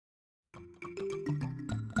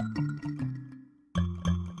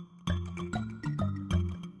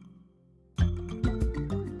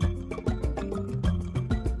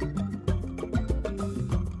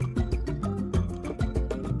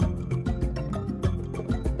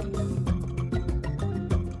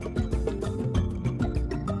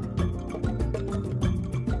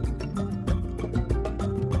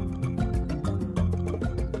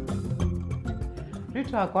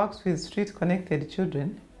Retrak works with street-connected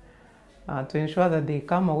children to ensure that they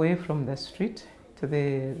come away from the street to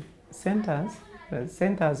the centers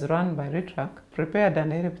run by Retrak, prepared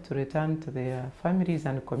and able to return to their families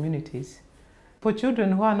and communities. For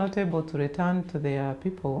children who are not able to return to their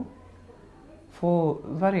people for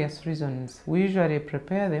various reasons, we usually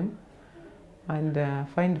prepare them and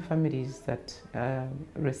find families that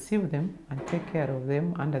receive them and take care of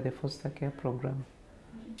them under the foster care program.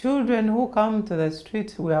 Children who come to the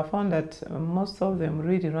street, we have found that most of them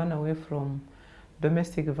really run away from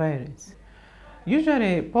domestic violence.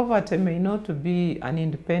 Usually, poverty may not be an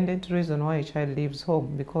independent reason why a child leaves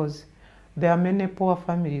home, because there are many poor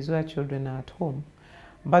families where children are at home.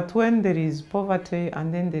 But when there is poverty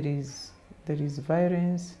and then there is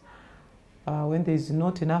violence, when there is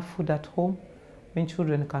not enough food at home, when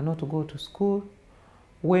children cannot go to school,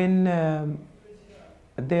 when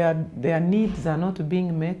their needs are not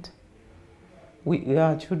being met,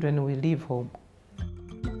 our children will leave home.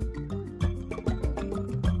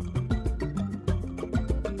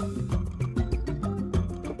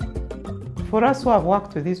 For us who have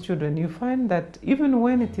worked with these children, you find that even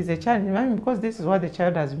when it is a challenge, because this is what the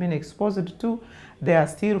child has been exposed to, they are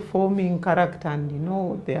still forming character,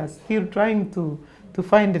 and they are still trying to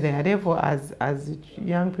find their level as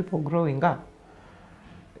young people growing up.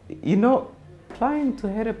 Trying to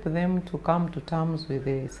help them to come to terms with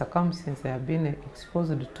the circumstances they have been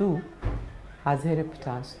exposed to has helped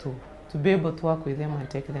us to be able to work with them and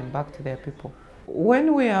take them back to their people.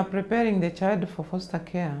 When we are preparing the child for foster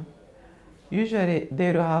care, usually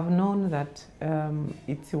they have known that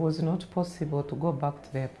it was not possible to go back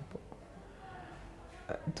to their people.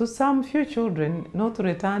 To some few children, not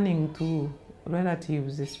returning to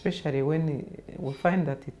relatives, especially when we find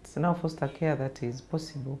that it's now foster care that is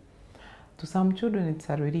possible, to some children it's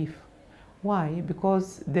a relief. Why?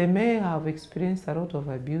 Because they may have experienced a lot of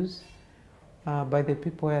abuse by the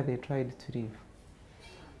people where they tried to live.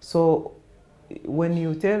 So when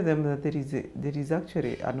you tell them that there is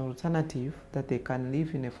actually an alternative, that they can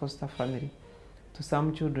live in a foster family, to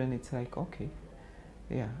some children it's like, okay,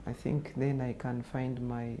 yeah, I think then I can find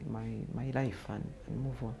my life and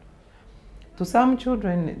move on. To some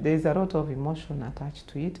children there is a lot of emotion attached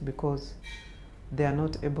to it because they are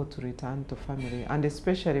not able to return to family, and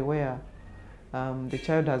especially where the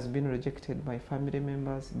child has been rejected by family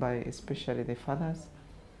members, by especially the fathers.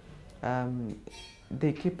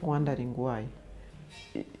 They keep wondering why.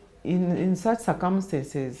 In such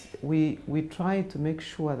circumstances, we try to make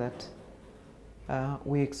sure that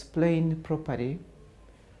we explain properly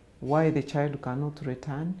why the child cannot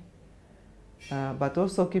return, but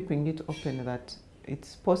also keeping it open that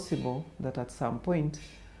it's possible that at some point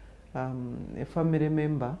a family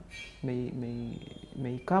member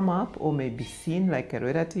may come up or may be seen like a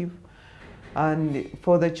relative. And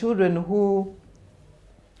for the children who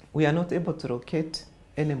we are not able to locate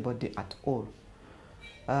anybody at all,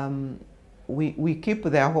 we keep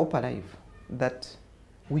their hope alive that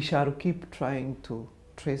we shall keep trying to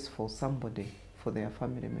trace for somebody, for their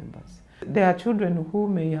family members. There are children who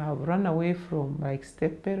may have run away from like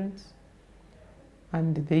step-parents,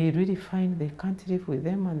 and they really find they can't live with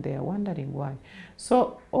them and they are wondering why.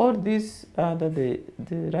 So all this that the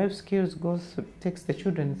life skills takes the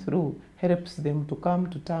children through helps them to come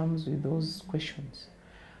to terms with those questions.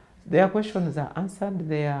 Their questions are answered,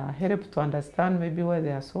 they are helped to understand maybe why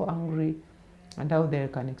they are so angry and how they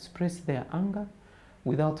can express their anger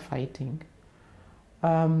without fighting.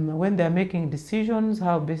 When they are making decisions,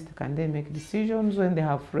 how best can they make decisions? When they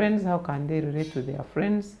have friends, how can they relate to their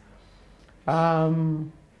friends?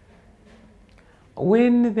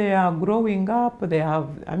 When they are growing up,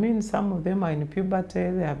 some of them are in puberty,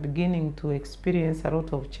 they are beginning to experience a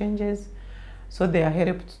lot of changes. So they are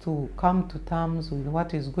helped to come to terms with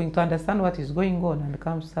to understand what is going on and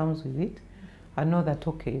come to terms with it. I know that,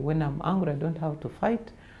 okay, when I'm angry, I don't have to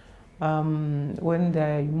fight. When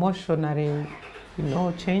they're emotionally,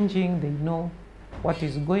 changing, they know what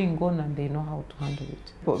is going on and they know how to handle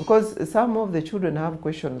it. Because some of the children have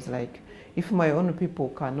questions like, if my own people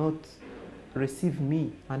cannot receive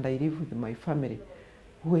me and I live with my family,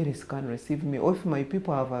 who else can receive me? Or if my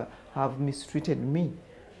people have mistreated me,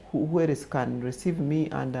 who else can receive me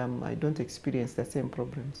and I don't experience the same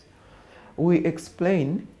problems? We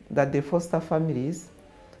explain that the foster families,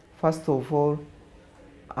 first of all,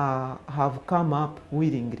 have come up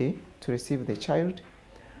willingly to receive the child,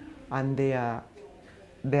 and they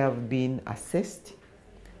have been assessed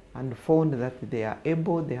and found that they are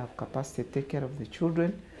able, they have capacity to take care of the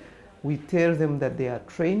children. We tell them that they are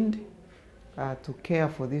trained to care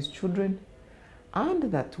for these children,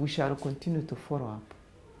 and that we shall continue to follow up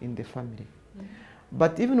in the family.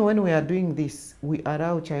 But even when we are doing this, we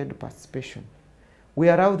allow child participation. We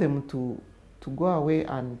allow them to go away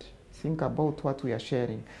and think about what we are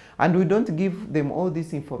sharing. And we don't give them all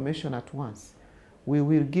this information at once. We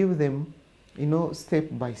will give them, step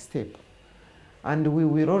by step. And we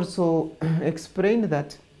will also explain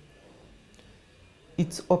that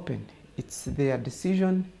it's open. It's their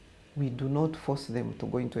decision. We do not force them to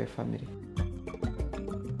go into a family.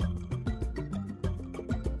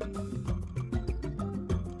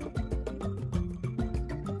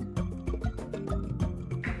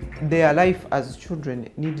 Their life as children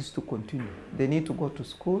needs to continue. They need to go to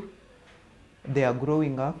school. They are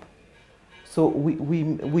growing up. So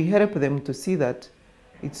we help them to see that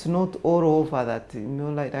it's not all over, that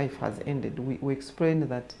life has ended. We explain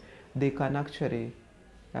that they can actually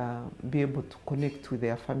be able to connect with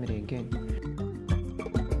their family again.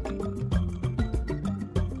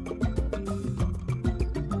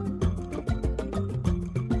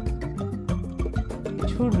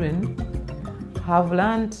 Children have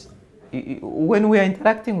learned, when we are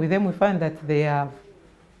interacting with them, we find that they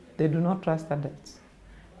do not trust adults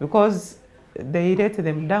because they let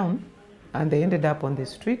them down and they ended up on the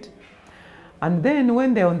street. And then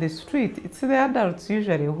when they're on the street, it's the adults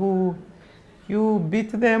usually who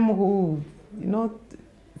beat them, who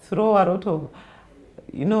throw a lot of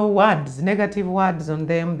words, negative words on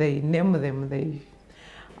them. They name them.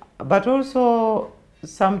 But also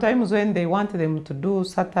sometimes when they want them to do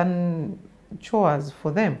certain chores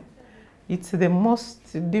for them, it's the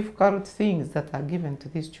most difficult things that are given to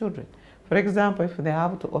these children. For example, if they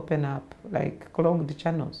have to open up like clogged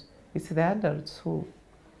channels, it's the adults who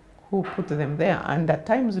put them there, and at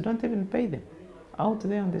times we don't even pay them out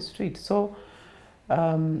there on the street. So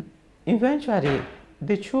eventually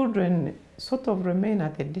the children sort of remain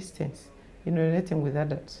at a distance in relating with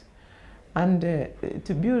adults, and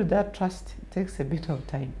to build that trust takes a bit of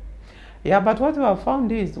time. Yeah, but what we have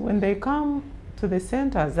found is when they come to the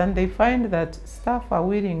centers and they find that staff are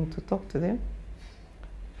willing to talk to them,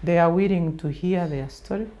 they are willing to hear their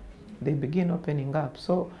story, they begin opening up.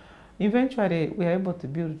 So eventually we are able to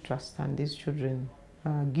build trust, and these children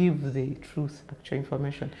give the truth, actual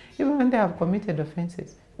information, even when they have committed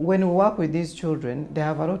offenses. When we work with these children, they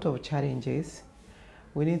have a lot of challenges.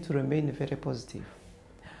 We need to remain very positive.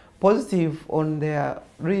 Positive on their,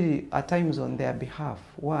 really at times on their behalf.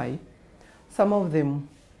 Why? Some of them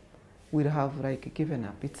will have like given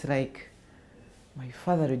up. It's like, my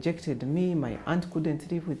father rejected me, my aunt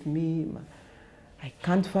couldn't live with me, I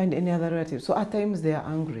can't find any other relative. So at times they are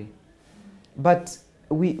angry. But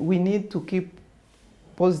we need to keep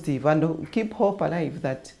positive and keep hope alive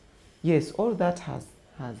that yes, all that has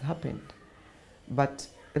happened, but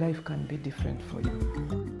life can be different for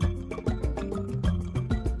you.